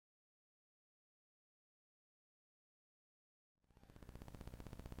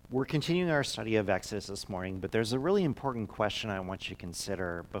We're continuing our study of Exodus this morning, but there's a really important question I want you to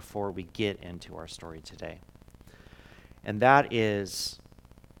consider before we get into our story today. And that is,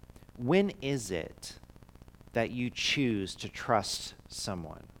 when is it that you choose to trust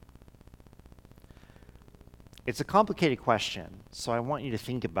someone? It's a complicated question, so I want you to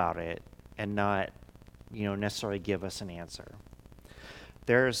think about it and not, necessarily give us an answer.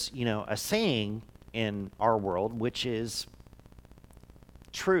 There's, a saying in our world which is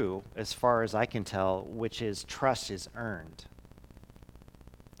true as far as I can tell, which is trust is earned.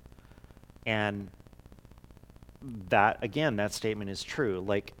 And that statement is true.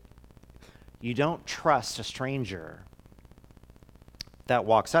 Like, you don't trust a stranger that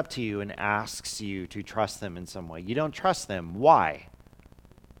walks up to you and asks you to trust them in some way. You don't trust them. Why?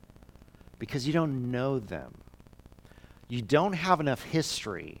 Because you don't know them. You don't have enough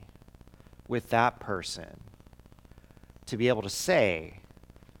history with that person to be able to say,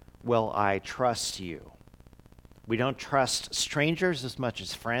 well, I trust you. We don't trust strangers as much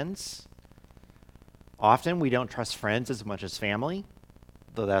as friends. Often we don't trust friends as much as family,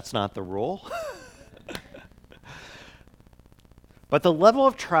 though that's not the rule. But the level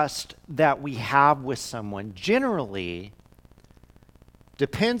of trust that we have with someone generally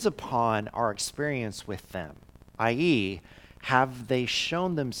depends upon our experience with them, i.e., have they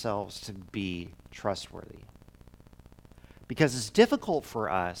shown themselves to be trustworthy? Because it's difficult for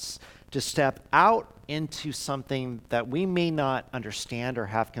us to step out into something that we may not understand or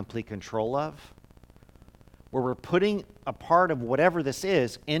have complete control of, where we're putting a part of whatever this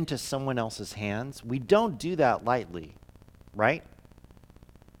is into someone else's hands. We don't do that lightly, right?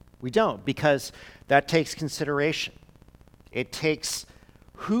 We don't, because that takes consideration. It takes,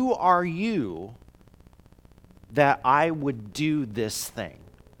 who are you that I would do this thing,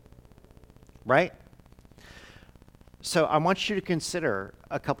 right? So I want you to consider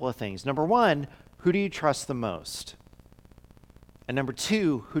a couple of things. Number one, who do you trust the most? And number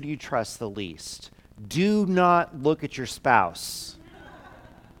two, who do you trust the least? Do not look at your spouse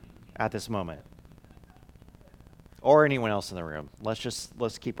at this moment, or anyone else in the room.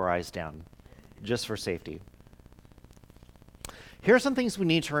 Let's keep our eyes down, just for safety. Here are some things we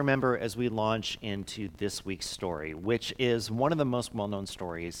need to remember as we launch into this week's story, which is one of the most well-known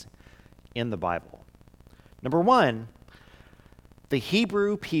stories in the Bible. Number one, the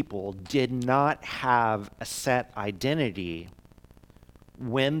Hebrew people did not have a set identity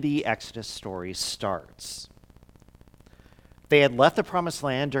when the Exodus story starts. They had left the Promised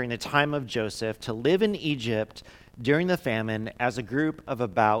Land during the time of Joseph to live in Egypt during the famine as a group of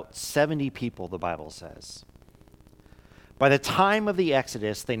about 70 people, the Bible says. By the time of the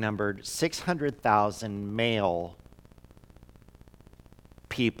Exodus, they numbered 600,000 male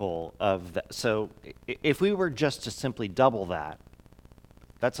people so if we were just to simply double that,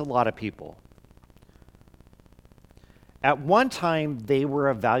 that's a lot of people. At one time, they were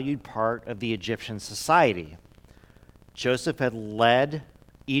a valued part of the Egyptian society. Joseph had led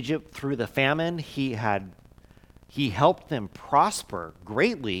Egypt through the famine. He helped them prosper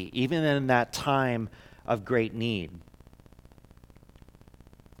greatly, even in that time of great need.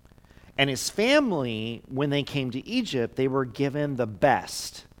 And his family, when they came to Egypt, they were given the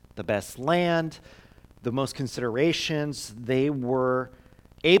best land, the most considerations. They were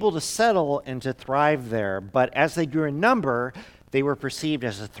able to settle and to thrive there. But as they grew in number, they were perceived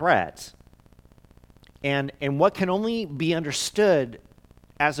as a threat. And what can only be understood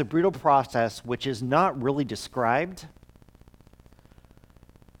as a brutal process, which is not really described,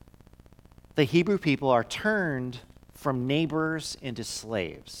 the Hebrew people are turned from neighbors into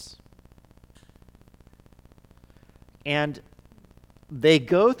slaves. And they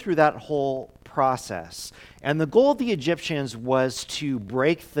go through that whole process. And the goal of the Egyptians was to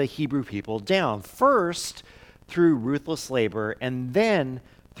break the Hebrew people down, first through ruthless labor and then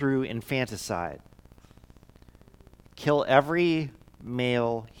through infanticide. Kill every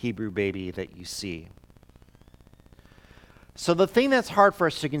male Hebrew baby that you see. So the thing that's hard for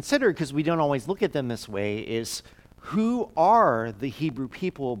us to consider, because we don't always look at them this way, is who are the Hebrew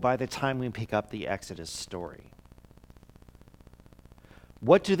people by the time we pick up the Exodus story?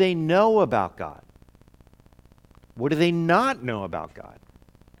 What do they know about God? What do they not know about God?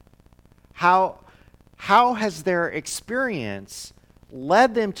 How has their experience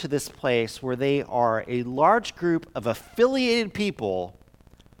led them to this place where they are a large group of affiliated people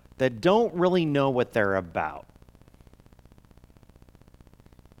that don't really know what they're about?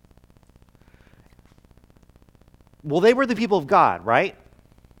 Well, they were the people of God, right?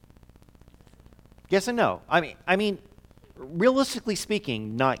 Yes and no. I mean, realistically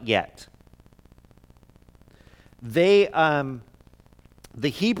speaking, not yet. They The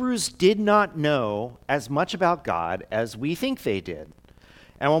Hebrews did not know as much about God as we think they did.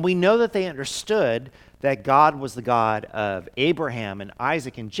 And when we know that they understood that God was the God of Abraham and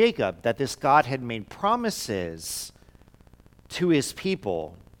Isaac and Jacob, that this God had made promises to his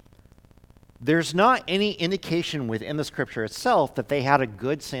people, there's not any indication within the scripture itself that they had a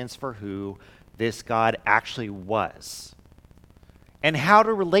good sense for who this God actually was and how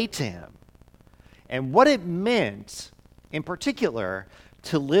to relate to him and what it meant in particular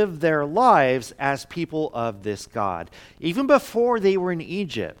to live their lives as people of this God. Even before they were in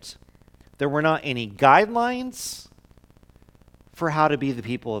Egypt, there were not any guidelines for how to be the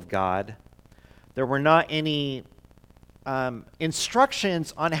people of God. There were not any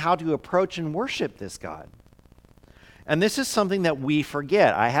instructions on how to approach and worship this God. And this is something that we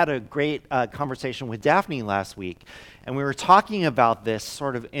forget. I had a great conversation with Daphne last week, and we were talking about this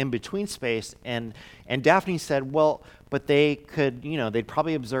sort of in-between space, and Daphne said, well, but they could, they'd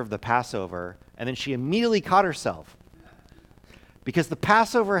probably observe the Passover, and then she immediately caught herself because the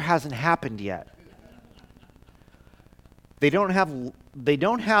Passover hasn't happened yet. They don't have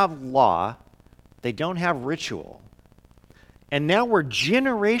law, they don't have ritual. And now we're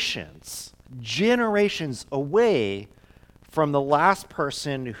generations away from the last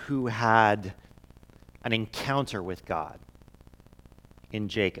person who had an encounter with God in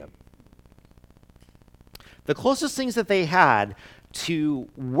Jacob. The closest things that they had to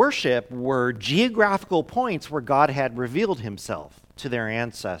worship were geographical points where God had revealed himself to their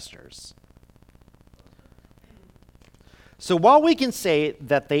ancestors. So while we can say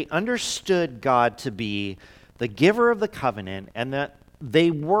that they understood God to be the giver of the covenant and that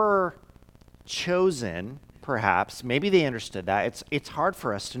they were chosen, perhaps, maybe they understood that, it's hard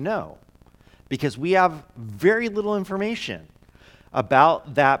for us to know because we have very little information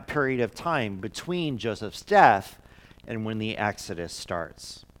about that period of time between Joseph's death and when the Exodus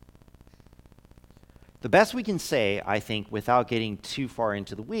starts. The best we can say, I think, without getting too far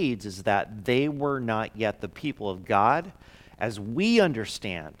into the weeds, is that they were not yet the people of God as we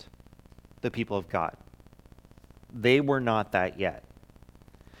understand the people of God. They were not that yet.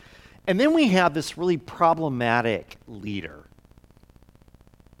 And then we have this really problematic leader.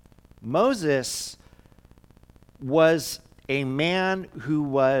 Moses was a man who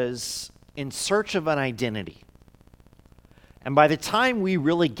was in search of an identity. And by the time we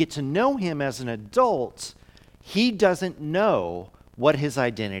really get to know him as an adult, he doesn't know what his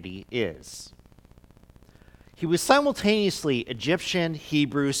identity is. He was simultaneously Egyptian,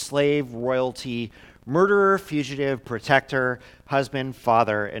 Hebrew, slave, royalty, murderer, fugitive, protector, husband,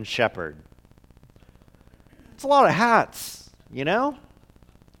 father, and shepherd. It's a lot of hats,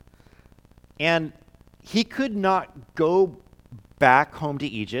 And he could not go back home to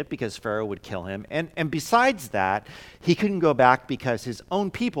Egypt because Pharaoh would kill him. And besides that, he couldn't go back because his own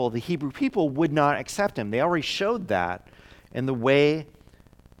people, the Hebrew people, would not accept him. They already showed that in the way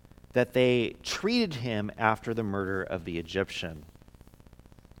that they treated him after the murder of the Egyptian.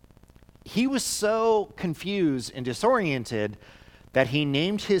 He was so confused and disoriented that he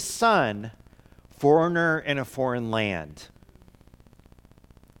named his son Foreigner in a Foreign Land.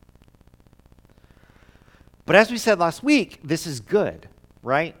 But as we said last week, this is good,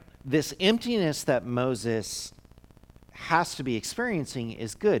 right? This emptiness that Moses has to be experiencing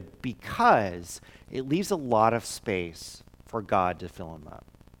is good because it leaves a lot of space for God to fill him up.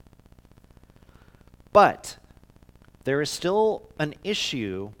 But there is still an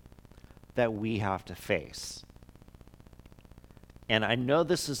issue that we have to face. And I know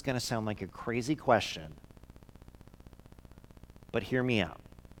this is going to sound like a crazy question, but hear me out.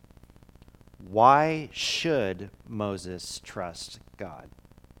 Why should Moses trust God?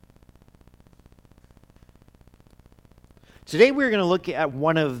 Today we're going to look at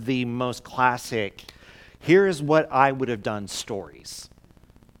one of the most classic, here's what I would have done stories.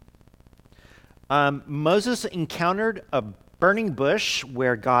 Moses encountered a burning bush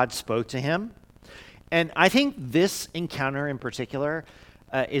where God spoke to him. And I think this encounter in particular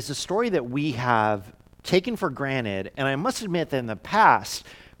is a story that we have taken for granted. And I must admit that in the past,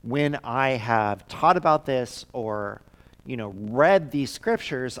 when I have taught about this or, read these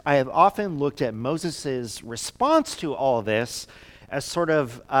scriptures, I have often looked at Moses' response to all of this as sort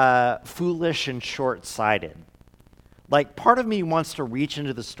of foolish and short-sighted. Like, part of me wants to reach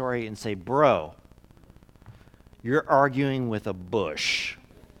into the story and say, bro, you're arguing with a bush.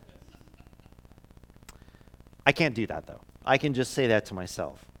 I can't do that, though. I can just say that to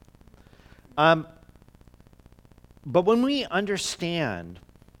myself. But when we understand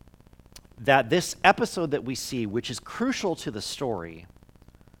that this episode that we see, which is crucial to the story,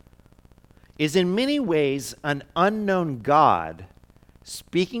 is in many ways an unknown God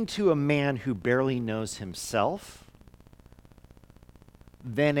speaking to a man who barely knows himself,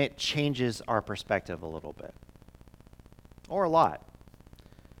 then it changes our perspective a little bit, or a lot.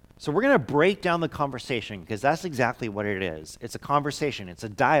 So we're going to break down the conversation, because that's exactly what it is. It's a conversation, it's a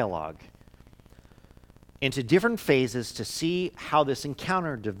dialogue, into different phases to see how this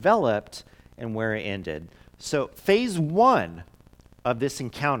encounter developed and where it ended. So phase one of this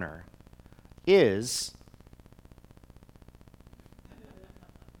encounter is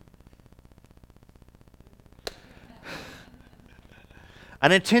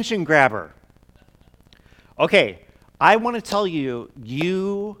an attention grabber. Okay, I want to tell you,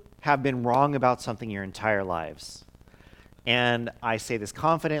 you have been wrong about something your entire lives. And I say this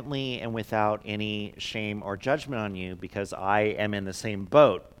confidently and without any shame or judgment on you, because I am in the same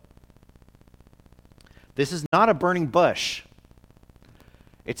boat. This is not a burning bush.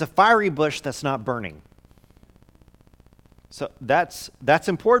 It's a fiery bush that's not burning. So that's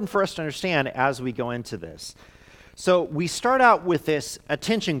important for us to understand as we go into this. So we start out with this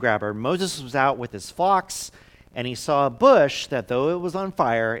attention grabber. Moses was out with his flocks, and he saw a bush that, though it was on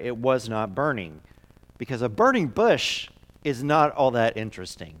fire, it was not burning. Because a burning bush is not all that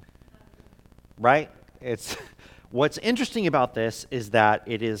interesting, right? What's interesting about this is that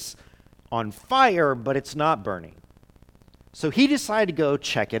it is on fire, but it's not burning. So he decided to go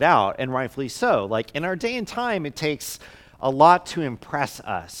check it out, and rightfully so. Like, in our day and time, it takes a lot to impress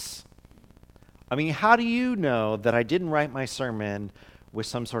us. I mean, how do you know that I didn't write my sermon with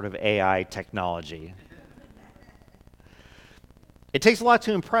some sort of AI technology? It takes a lot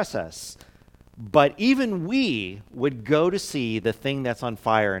to impress us. But even we would go to see the thing that's on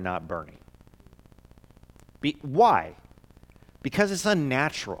fire and not burning. Why? Because it's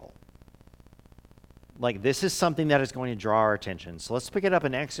unnatural. Like, this is something that is going to draw our attention. So let's pick it up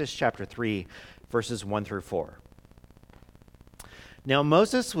in Exodus chapter 3, verses 1 through 4. Now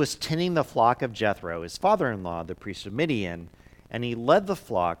Moses was tending the flock of Jethro, his father-in-law, the priest of Midian, and he led the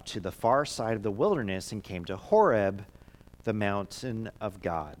flock to the far side of the wilderness and came to Horeb, the mountain of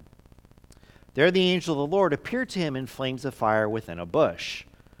God. There the angel of the Lord appeared to him in flames of fire within a bush.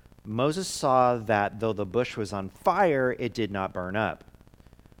 Moses saw that though the bush was on fire, it did not burn up.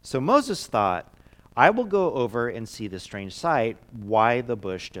 So Moses thought, I will go over and see the strange sight, why the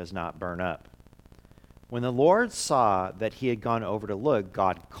bush does not burn up. When the Lord saw that he had gone over to look,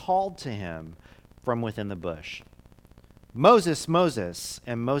 God called to him from within the bush, Moses, Moses.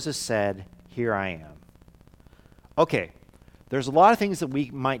 And Moses said, Here I am. Okay. There's a lot of things that we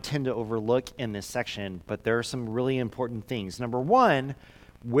might tend to overlook in this section, but there are some really important things. Number one,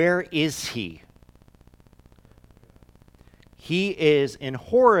 where is he? He is in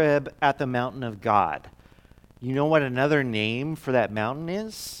Horeb at the mountain of God. You know what another name for that mountain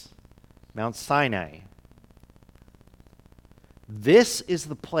is? Mount Sinai. This is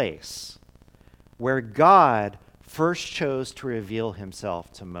the place where God first chose to reveal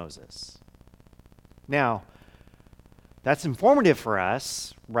himself to Moses. Now, that's informative for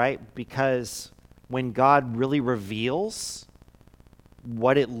us, right? Because when God really reveals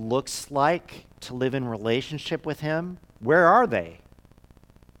what it looks like to live in relationship with him, where are they?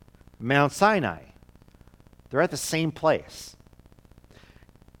 Mount Sinai. They're at the same place.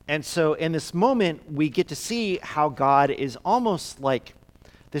 And so in this moment, we get to see how God is almost like,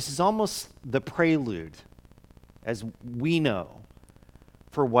 this is almost the prelude, as we know,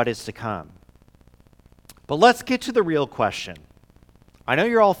 for what is to come. But let's get to the real question. I know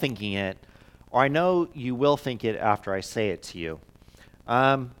you're all thinking it, or I know you will think it after I say it to you.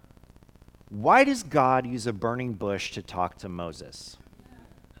 Why does God use a burning bush to talk to Moses?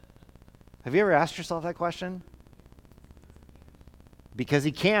 Have you ever asked yourself that question? Because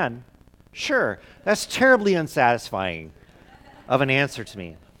he can. Sure, that's terribly unsatisfying of an answer to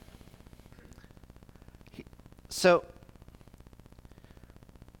me. So,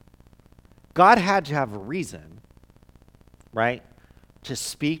 God had to have a reason, right, to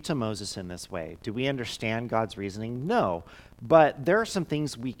speak to Moses in this way. Do we understand God's reasoning? No. But there are some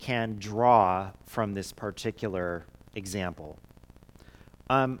things we can draw from this particular example.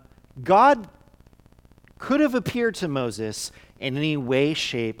 God could have appeared to Moses in any way,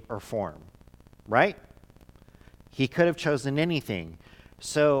 shape, or form, right? He could have chosen anything.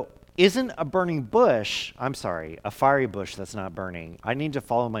 So isn't a burning bush, a fiery bush that's not burning, I need to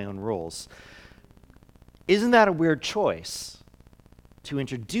follow my own rules. Isn't that a weird choice? To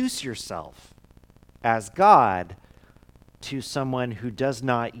introduce yourself as God to someone who does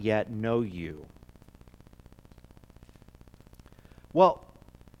not yet know you. Well,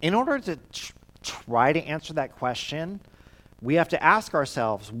 in order to try to answer that question, we have to ask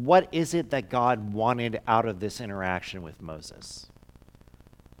ourselves, what is it that God wanted out of this interaction with Moses?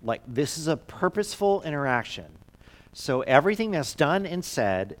 Like, this is a purposeful interaction. So everything that's done and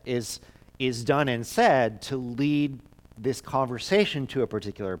said is done and said to lead this conversation to a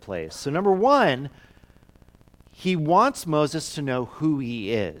particular place. So number one, he wants Moses to know who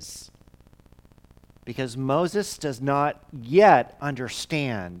he is, because Moses does not yet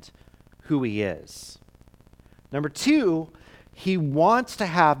understand who he is. Number two, he wants to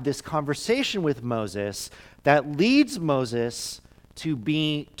have this conversation with Moses that leads Moses to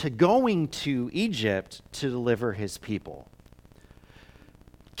going to Egypt to deliver his people.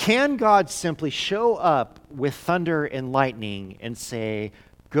 Can God simply show up with thunder and lightning and say,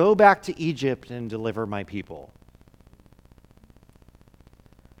 "Go back to Egypt and deliver my people"?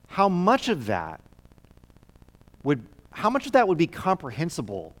 How much of that would be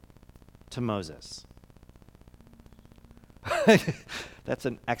comprehensible to Moses? That's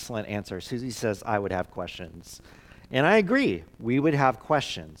an excellent answer. Susie says I would have questions. And I agree, we would have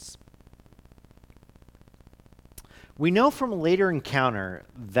questions. We know from a later encounter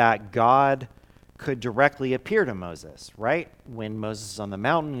that God could directly appear to Moses, right? When Moses is on the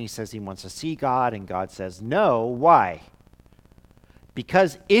mountain, he says he wants to see God, and God says, "No." Why?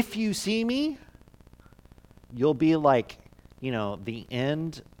 Because if you see me, you'll be like, the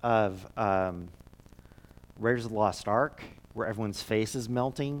end of Raiders of the Lost Ark, where everyone's face is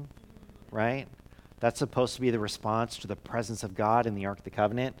melting, right? That's supposed to be the response to the presence of God in the Ark of the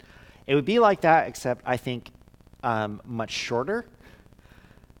Covenant. It would be like that, except I think much shorter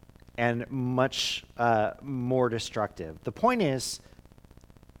and much more destructive. The point is,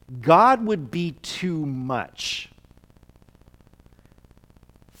 God would be too much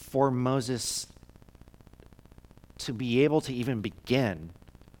for Moses to be able to even begin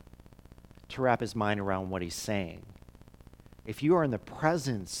to wrap his mind around what he's saying. If you are in the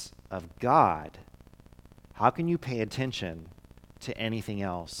presence of God, how can you pay attention to anything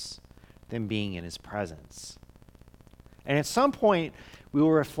else than being in his presence? And at some point, we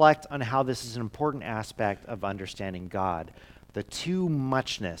will reflect on how this is an important aspect of understanding God. The too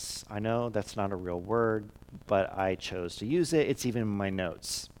muchness. I know that's not a real word, but I chose to use it. It's even in my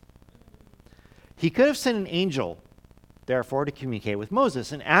notes. He could have sent an angel, therefore, to communicate with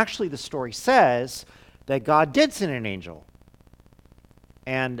Moses. And actually, the story says that God did send an angel.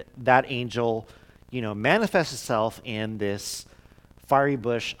 And that angel, manifests itself in this fiery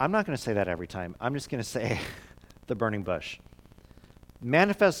bush. I'm not going to say that every time. I'm just going to say the burning bush.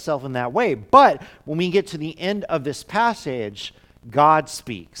 Manifests itself in that way. But when we get to the end of this passage, God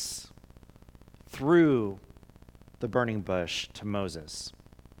speaks through the burning bush to Moses.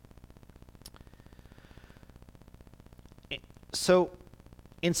 So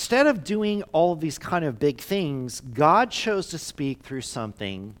instead of doing all of these kind of big things, God chose to speak through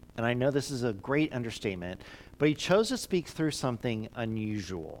something, and I know this is a great understatement, but he chose to speak through something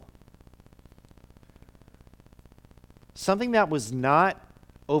unusual. Something that was not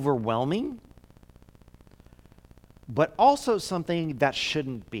overwhelming, but also something that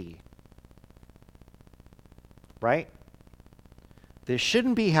shouldn't be. Right? This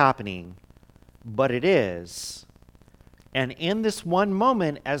shouldn't be happening, but it is. And in this one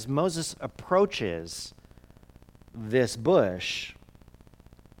moment, as Moses approaches this bush,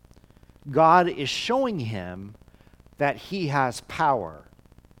 God is showing him that he has power.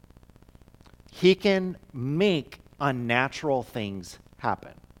 He can make unnatural things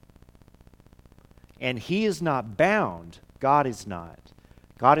happen. And he is not bound. God is not.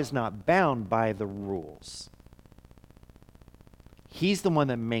 God is not bound by the rules. He's the one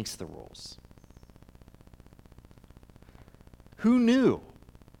that makes the rules. Who knew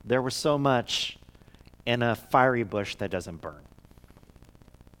there was so much in a fiery bush that doesn't burn?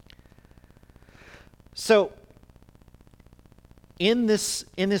 So, in this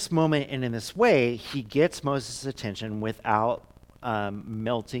moment and in this way, he gets Moses' attention without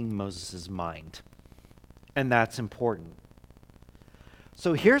melting Moses' mind. And that's important.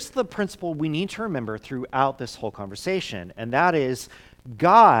 So here's the principle we need to remember throughout this whole conversation, and that is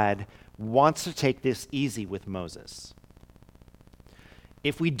God wants to take this easy with Moses.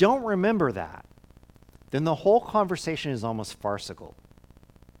 If we don't remember that, then the whole conversation is almost farcical.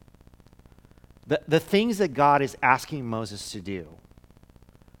 The things that God is asking Moses to do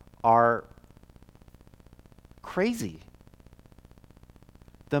are crazy.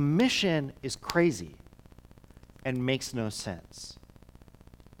 The mission is crazy and makes no sense.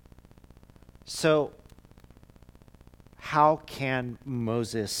 So, how can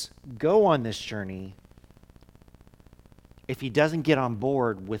Moses go on this journey if he doesn't get on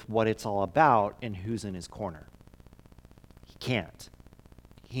board with what it's all about and who's in his corner? He can't.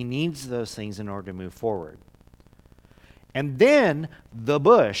 He needs those things in order to move forward. And then the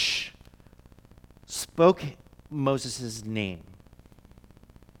bush spoke Moses' name.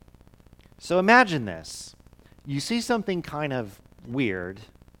 So imagine this. You see something kind of weird.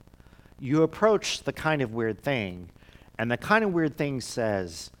 You approach the kind of weird thing, and the kind of weird thing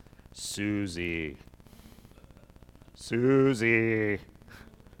says, Susie. Susie.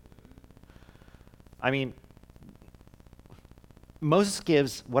 I mean, Moses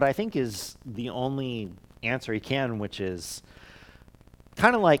gives what I think is the only answer he can, which is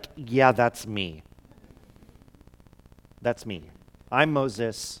kind of like, yeah, that's me. That's me. I'm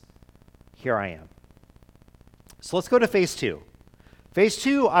Moses. Here I am. So let's go to phase 2. Phase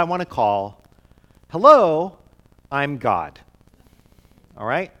 2, I want to call, hello, I'm God. All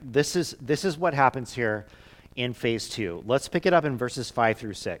right? This is what happens here in phase 2. Let's pick it up in verses 5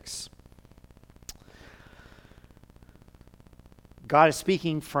 through 6. God is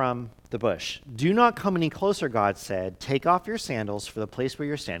speaking from the bush. Do not come any closer, God said. Take off your sandals, for the place where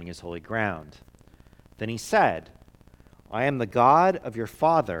you're standing is holy ground. Then he said, I am the God of your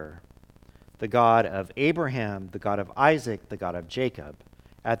father, the God of Abraham, the God of Isaac, the God of Jacob.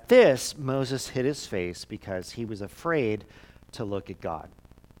 At this, Moses hid his face because he was afraid to look at God.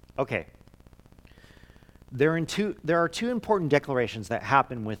 Okay. There are two important declarations that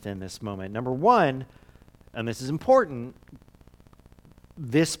happen within this moment. Number one, and this is important,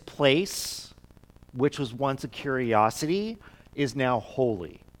 this place, which was once a curiosity, is now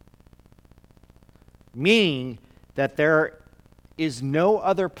holy. Meaning that there is no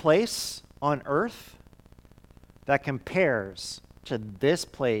other place on earth that compares to this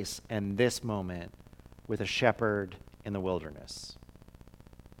place and this moment with a shepherd in the wilderness.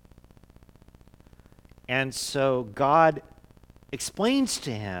 And so God explains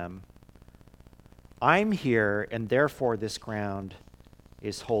to him, I'm here, and therefore this ground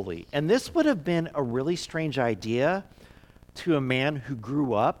is holy. And this would have been a really strange idea to a man who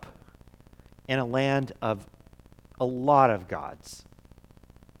grew up in a land of a lot of gods.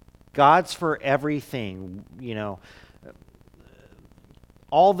 Gods for everything,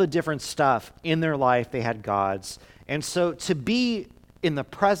 all the different stuff in their life, they had gods. And so to be in the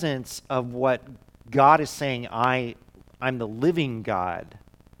presence of what God is saying, I'm the living God,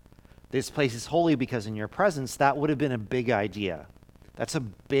 this place is holy because in your presence, that would have been a big idea. That's a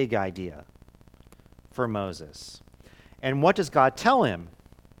big idea for Moses. And what does God tell him?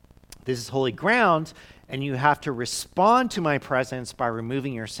 This is holy ground, and you have to respond to my presence by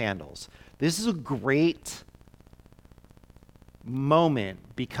removing your sandals. This is a great moment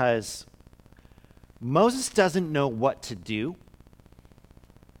because Moses doesn't know what to do.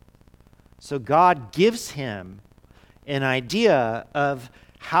 So God gives him an idea of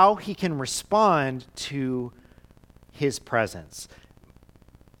how he can respond to his presence.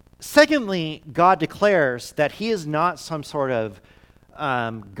 Secondly, God declares that he is not some sort of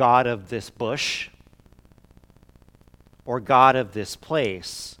God of this bush or God of this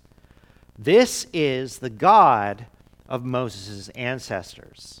place. This is the God of Moses'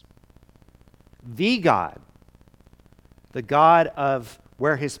 ancestors. The God of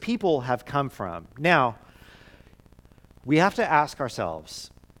where his people have come from. Now, we have to ask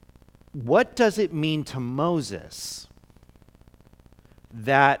ourselves, what does it mean to Moses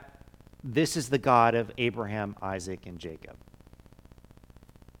that this is the God of Abraham, Isaac, and Jacob?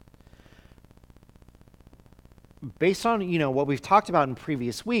 Based on, what we've talked about in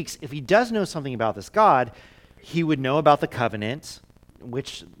previous weeks, if he does know something about this God, he would know about the covenant,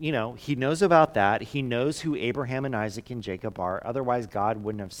 which, he knows about that. He knows who Abraham and Isaac and Jacob are. Otherwise, God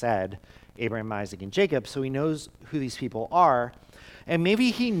wouldn't have said Abraham, Isaac, and Jacob. So he knows who these people are. And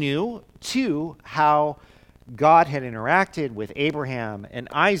maybe he knew, too, how God had interacted with Abraham and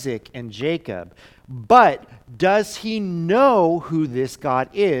Isaac and Jacob. But does he know who this God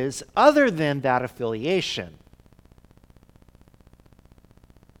is other than that affiliation?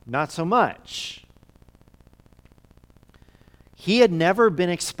 Not so much. He had never been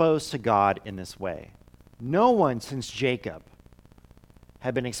exposed to God in this way. No one since Jacob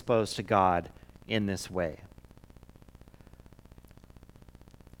had been exposed to God in this way.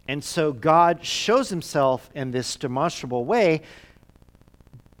 And so God shows himself in this demonstrable way,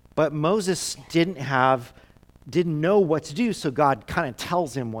 but Moses didn't know what to do, so God kind of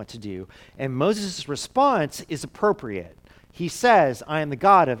tells him what to do. And Moses' response is appropriate. He says, I am the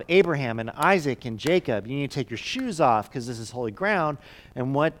God of Abraham and Isaac and Jacob. You need to take your shoes off because this is holy ground.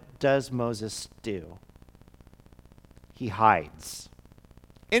 And what does Moses do? He hides.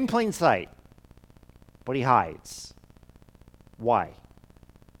 In plain sight. But he hides. Why?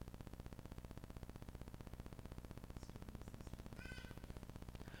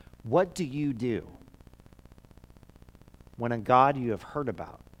 What do you do? when a God you have heard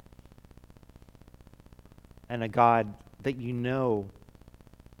about and a God that you know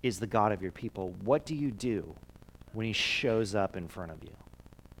is the God of your people, what do you do when he shows up in front of you?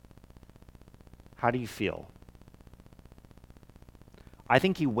 How do you feel? I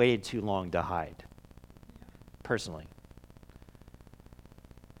think he waited too long to hide, personally.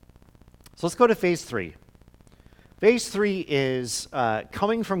 So let's go to phase 3. Phase 3 is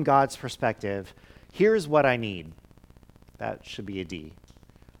coming from God's perspective. Here's what I need. That should be a D.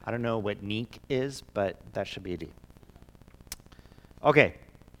 I don't know what neek is, but that should be a D. Okay,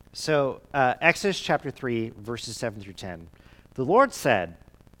 so Exodus chapter 3, verses 7 through 10. The Lord said,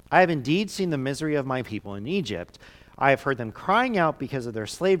 I have indeed seen the misery of my people in Egypt. I have heard them crying out because of their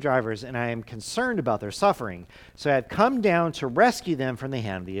slave drivers, and I am concerned about their suffering. So I have come down to rescue them from the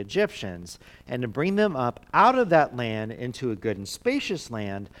hand of the Egyptians, and to bring them up out of that land into a good and spacious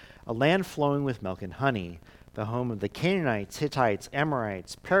land, a land flowing with milk and honey, the home of the Canaanites, Hittites,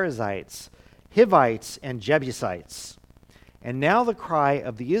 Amorites, Perizzites, Hivites, and Jebusites. And now the cry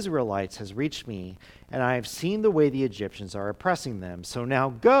of the Israelites has reached me, and I have seen the way the Egyptians are oppressing them. So now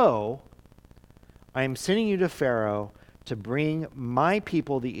go. I am sending you to Pharaoh to bring my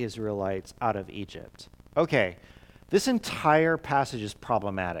people, the Israelites, out of Egypt. Okay, this entire passage is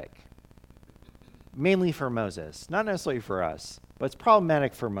problematic, mainly for Moses, not necessarily for us, but it's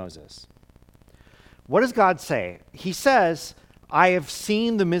problematic for Moses. What does God say? He says, I have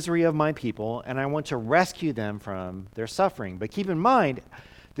seen the misery of my people, and I want to rescue them from their suffering. But keep in mind,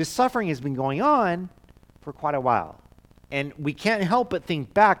 this suffering has been going on for quite a while. And we can't help but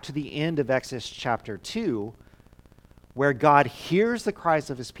think back to the end of Exodus chapter 2, where God hears the cries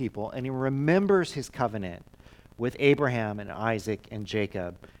of his people and he remembers his covenant with Abraham and Isaac and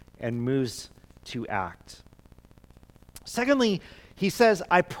Jacob and moves to act. Secondly, he says,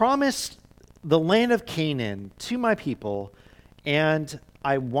 I promised the land of Canaan to my people, and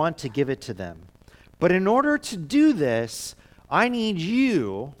I want to give it to them. But in order to do this, I need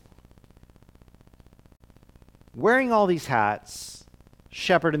you, wearing all these hats,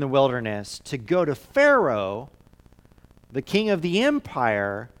 shepherd in the wilderness, to go to Pharaoh, the king of the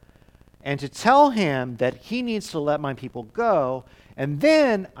empire, and to tell him that he needs to let my people go. And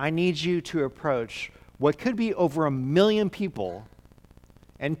then I need you to approach what could be over 1 million people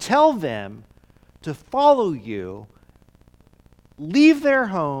and tell them to follow you, leave their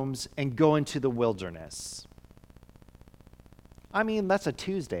homes, and go into the wilderness. I mean, that's a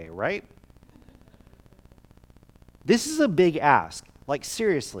Tuesday, right? This is a big ask. Like,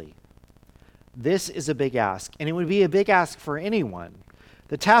 seriously. This is a big ask. And it would be a big ask for anyone.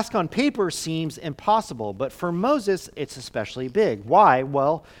 The task on paper seems impossible, but for Moses, it's especially big. Why?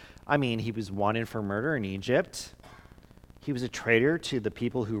 Well, I mean, he was wanted for murder in Egypt. He was a traitor to the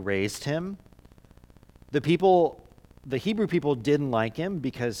people who raised him. The Hebrew people didn't like him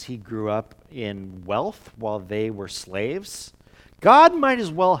because he grew up in wealth while they were slaves. God might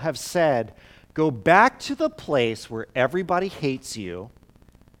as well have said, go back to the place where everybody hates you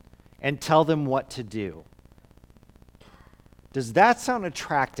and tell them what to do. Does that sound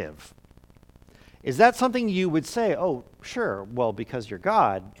attractive? Is that something you would say, oh, sure, well, because you're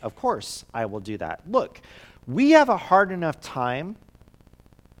God, of course I will do that. Look, we have a hard enough time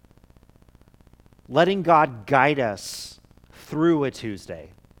letting God guide us through a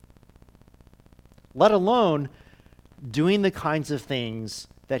Tuesday, let alone doing the kinds of things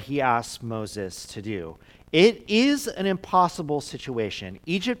that he asked Moses to do. It is an impossible situation.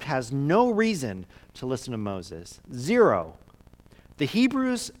 Egypt has no reason to listen to Moses. Zero. The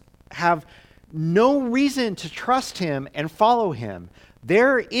Hebrews have no reason to trust him and follow him.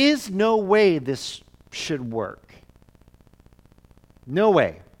 There is no way this should work. No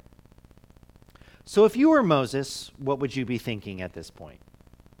way. So if you were Moses, what would you be thinking at this point?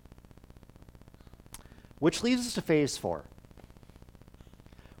 Which leads us to phase 4.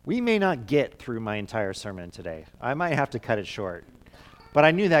 We may not get through my entire sermon today. I might have to cut it short. But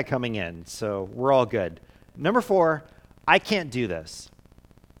I knew that coming in, so we're all good. Number 4, I can't do this.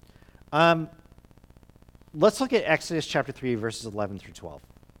 Let's look at Exodus chapter 3, verses 11 through 12.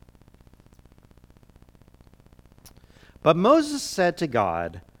 But Moses said to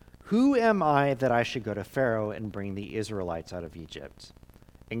God, who am I that I should go to Pharaoh and bring the Israelites out of Egypt?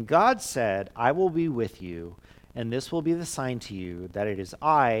 And God said, I will be with you, and this will be the sign to you that it is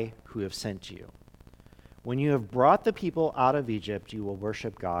I who have sent you. When you have brought the people out of Egypt, you will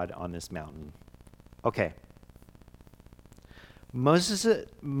worship God on this mountain. Okay.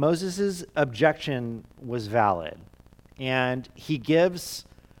 Moses' objection was valid, and he gives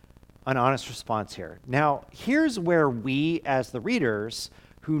an honest response here. Now, here's where we, as the readers,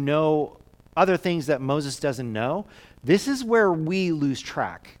 who know other things that Moses doesn't know, This is where we lose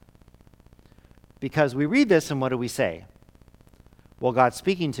track. Because we read this and what do we say? Well, God's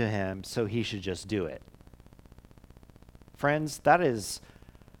speaking to him, so he should just do it. Friends, that is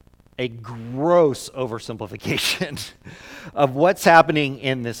a gross oversimplification of what's happening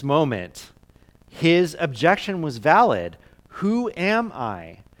in this moment. His objection was valid. Who am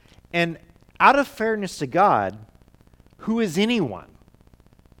I? And out of fairness to God, who is anyone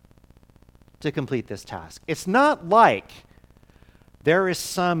to complete this task? It's not like there is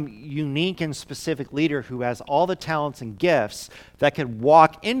some unique and specific leader who has all the talents and gifts that could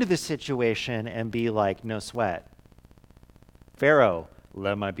walk into the situation and be like, no sweat. Pharaoh,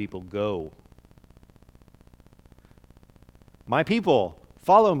 let my people go. My people,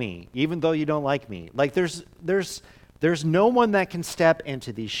 follow me, even though you don't like me. Like there's no one that can step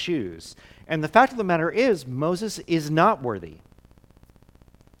into these shoes. And the fact of the matter is, Moses is not worthy.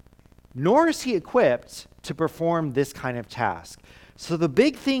 Nor is he equipped to perform this kind of task. So the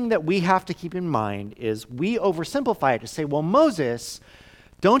big thing that we have to keep in mind is we oversimplify it to say, well, Moses,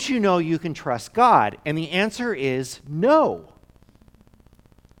 don't you know you can trust God? And the answer is no.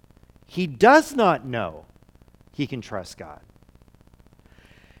 He does not know he can trust God.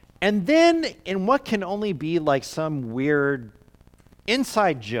 And then in what can only be like some weird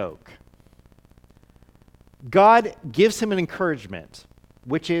inside joke, God gives him an encouragement,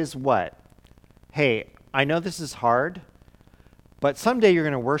 which is what? Hey, I know this is hard, but someday you're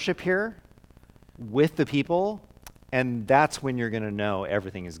going to worship here with the people, and that's when you're going to know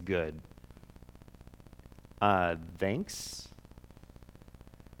everything is good. Thanks?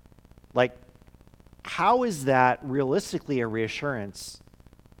 Like, how is that realistically a reassurance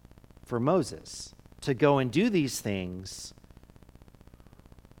for Moses to go and do these things?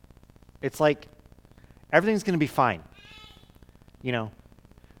 It's like everything's going to be fine. You know,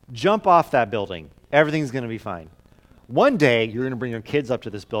 jump off that building. Everything's going to be fine. One day, you're going to bring your kids up to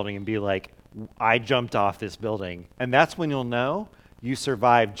this building and be like, I jumped off this building. And that's when you'll know you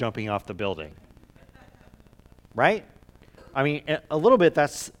survived jumping off the building. Right? I mean, a little bit,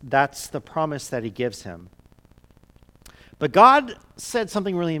 that's the promise that he gives him. But God said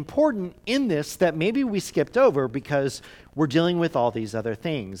something really important in this that maybe we skipped over because we're dealing with all these other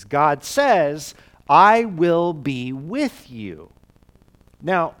things. God says, I will be with you.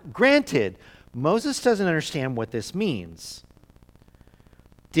 Now, granted, Moses doesn't understand what this means.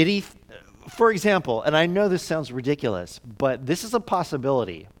 Did he, for example, and I know this sounds ridiculous, but this is a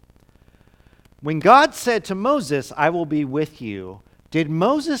possibility. When God said to Moses, I will be with you, did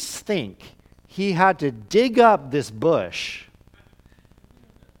Moses think he had to dig up this bush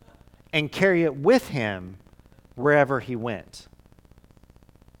and carry it with him wherever he went?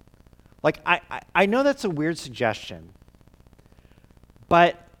 Like, I know that's a weird suggestion,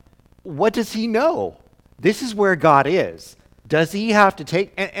 but what does he know? This is where God is. Does he have to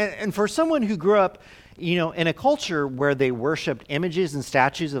take, and for someone who grew up, you know, in a culture where they worshiped images and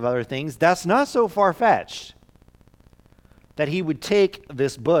statues of other things, that's not so far-fetched that he would take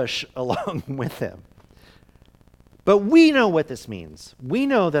this bush along with him. But we know what this means. We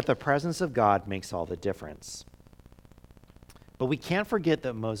know that the presence of God makes all the difference. But we can't forget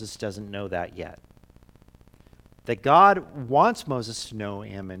that Moses doesn't know that yet. That God wants Moses to know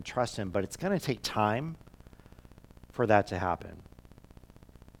him and trust him, but it's going to take time for that to happen.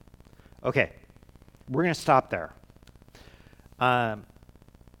 Okay, we're going to stop there. And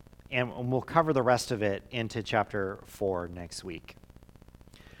we'll cover the rest of it into chapter 4 next week.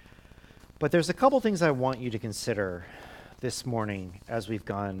 But there's a couple things I want you to consider this morning as we've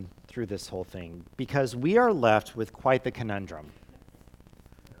gone through this whole thing, because we are left with quite the conundrum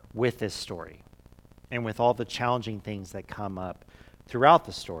with this story and with all the challenging things that come up throughout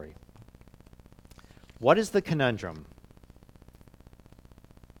the story. What is the conundrum?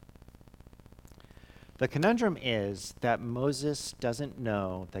 The conundrum is that Moses doesn't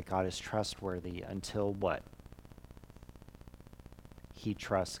know that God is trustworthy until what? He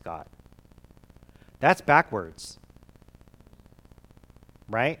trusts God. That's backwards.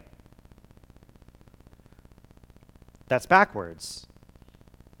 Right? That's backwards.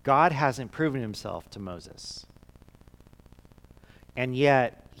 God hasn't proven himself to Moses. And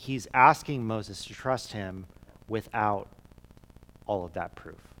yet, he's asking Moses to trust him without all of that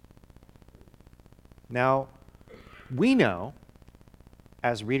proof. Now, we know,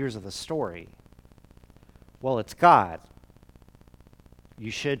 as readers of the story, well, it's God.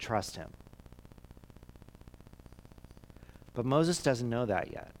 You should trust him. But Moses doesn't know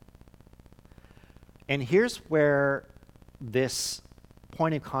that yet. And here's where this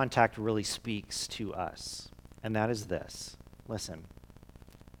point of contact really speaks to us, and that is this. Listen.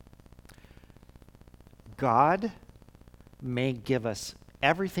 God may give us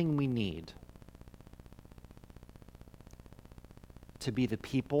everything we need to be the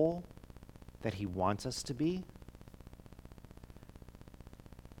people that he wants us to be,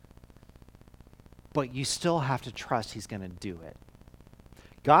 but you still have to trust he's going to do it.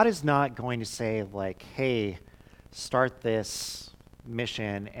 God is not going to say, like, hey, start this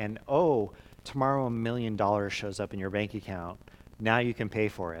mission, and tomorrow $1 million shows up in your bank account. Now you can pay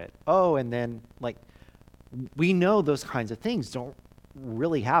for it. And then, like, we know those kinds of things don't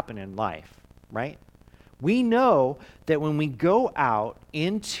really happen in life, right? We know that when we go out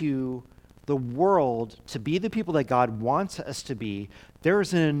into the world to be the people that God wants us to be, there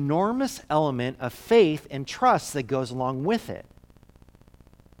is an enormous element of faith and trust that goes along with it.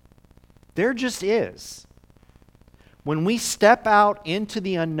 There just is. When we step out into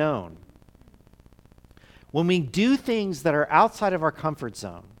the unknown, when we do things that are outside of our comfort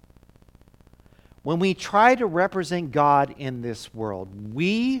zone, when we try to represent God in this world,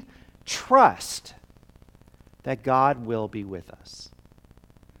 we trust that God will be with us.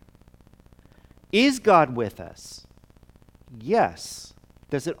 Is God with us? Yes.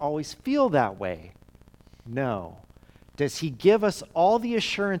 Does it always feel that way? No. Does he give us all the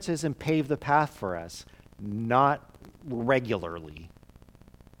assurances and pave the path for us? Not regularly.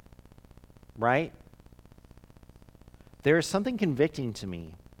 Right? There is something convicting to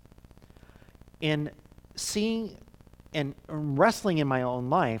me in seeing and wrestling in my own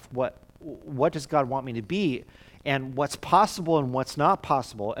life what does God want me to be and what's possible and what's not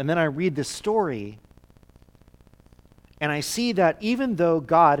possible. And then I read this story and I see that even though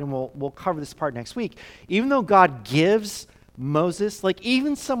God, and we'll cover this part next week, even though God gives Moses, like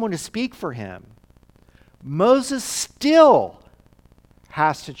even someone to speak for him, Moses still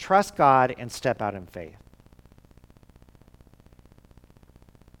has to trust God and step out in faith.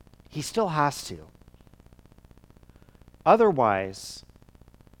 He still has to. Otherwise,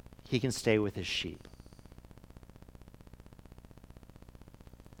 he can stay with his sheep.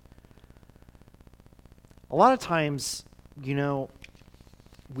 A lot of times,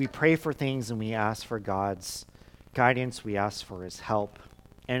 we pray for things and we ask for God's guidance, we ask for his help,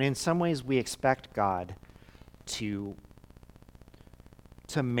 and in some ways we expect God to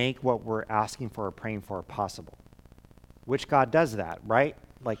make what we're asking for or praying for possible, which God does that, right?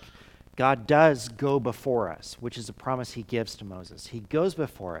 Like, God does go before us, which is a promise he gives to Moses. He goes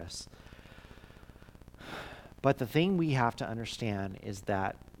before us. But the thing we have to understand is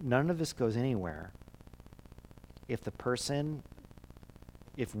that none of this goes anywhere if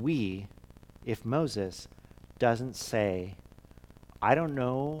Moses doesn't say, I don't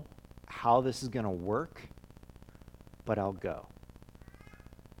know how this is going to work, but I'll go.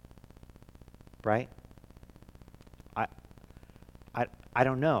 Right? I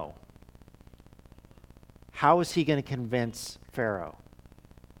don't know. How is he going to convince Pharaoh?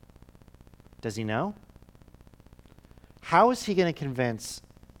 Does he know? How is he going to convince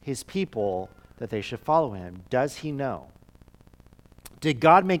his people that they should follow him? Does he know? Did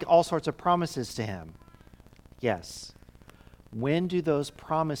God make all sorts of promises to him? Yes. When do those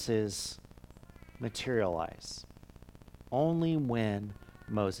promises materialize? Only when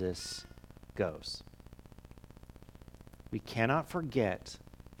Moses goes. We cannot forget,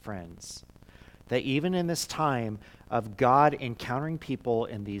 friends, that even in this time of God encountering people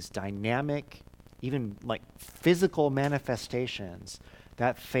in these dynamic, even like physical manifestations,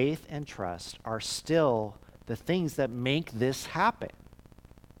 that faith and trust are still the things that make this happen.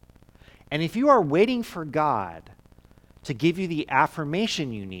 And if you are waiting for God to give you the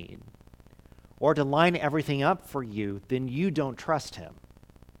affirmation you need or to line everything up for you, then you don't trust him.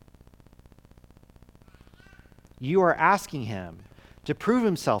 You are asking him to prove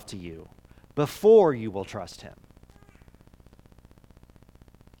himself to you before you will trust him.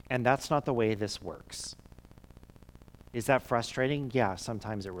 And that's not the way this works. Is that frustrating? Yeah,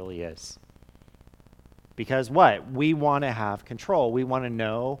 sometimes it really is. Because what? We want to have control. We want to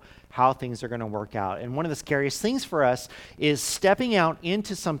know how things are going to work out. And one of the scariest things for us is stepping out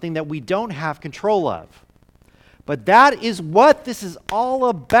into something that we don't have control of. But that is what this is all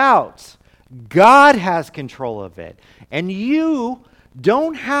about. God has control of it. And you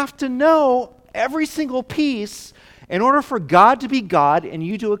don't have to know every single piece in order for God to be God and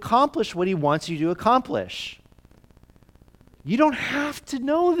you to accomplish what he wants you to accomplish. You don't have to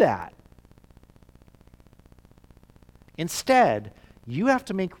know that. Instead, you have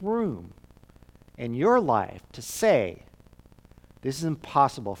to make room in your life to say, this is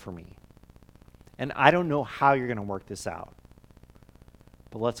impossible for me. And I don't know how you're going to work this out.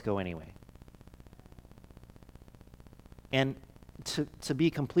 But let's go anyway. And to be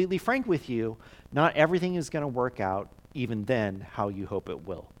completely frank with you, not everything is going to work out even then how you hope it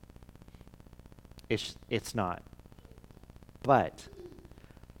will. It's not. But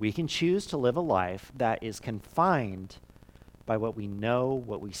we can choose to live a life that is confined by what we know,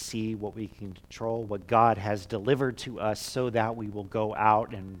 what we see, what we can control, what God has delivered to us so that we will go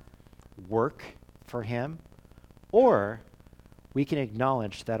out and work for him. Or we can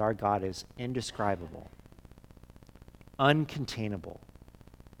acknowledge that our God is indescribable, uncontainable,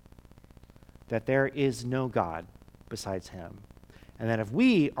 that there is no God besides him. And that if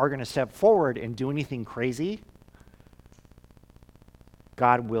we are going to step forward and do anything crazy,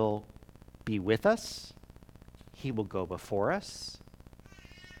 God will be with us. He will go before us.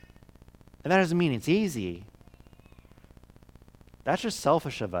 And that doesn't mean it's easy. That's just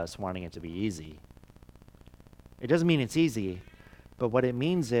selfish of us wanting it to be easy. It doesn't mean it's easy, but what it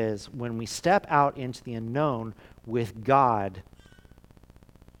means is when we step out into the unknown with God,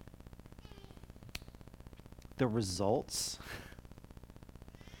 the results,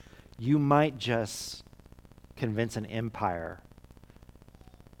 you might just convince an empire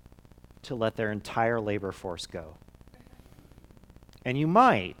to let their entire labor force go. And you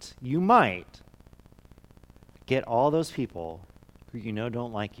might get all those people who you know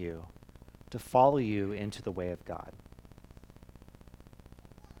don't like you to follow you into the way of God.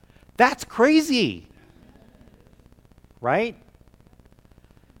 That's crazy, right?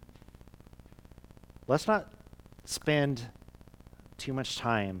 Let's not spend too much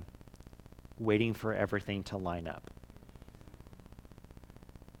time waiting for everything to line up.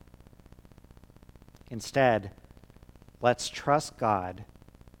 Instead, let's trust God,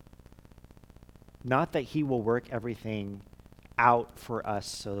 not that he will work everything out for us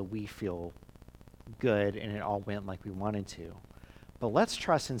so that we feel good and it all went like we wanted to, but let's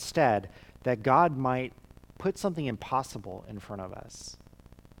trust instead that God might put something impossible in front of us.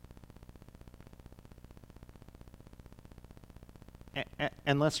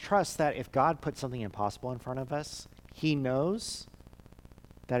 And let's trust that if God puts something impossible in front of us, he knows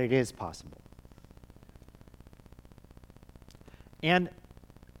that it is possible. And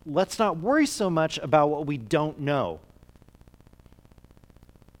let's not worry so much about what we don't know.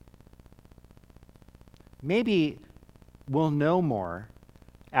 Maybe we'll know more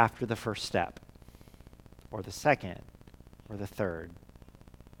after the first step, or the second, or the third.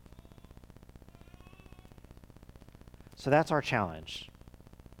 So that's our challenge.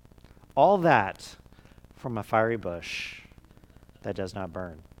 All that from a fiery bush that does not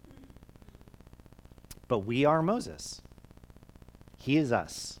burn. But we are Moses. He is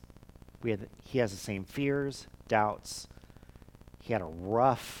us. He has the same fears, doubts. He had a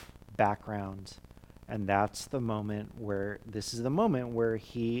rough background. And this is the moment where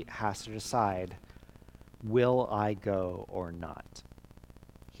he has to decide, will I go or not?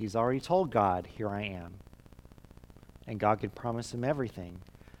 He's already told God, here I am. And God could promise him everything.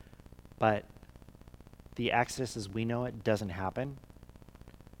 But the Exodus as we know it doesn't happen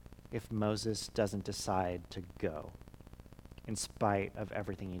if Moses doesn't decide to go, in spite of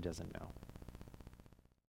everything he doesn't know.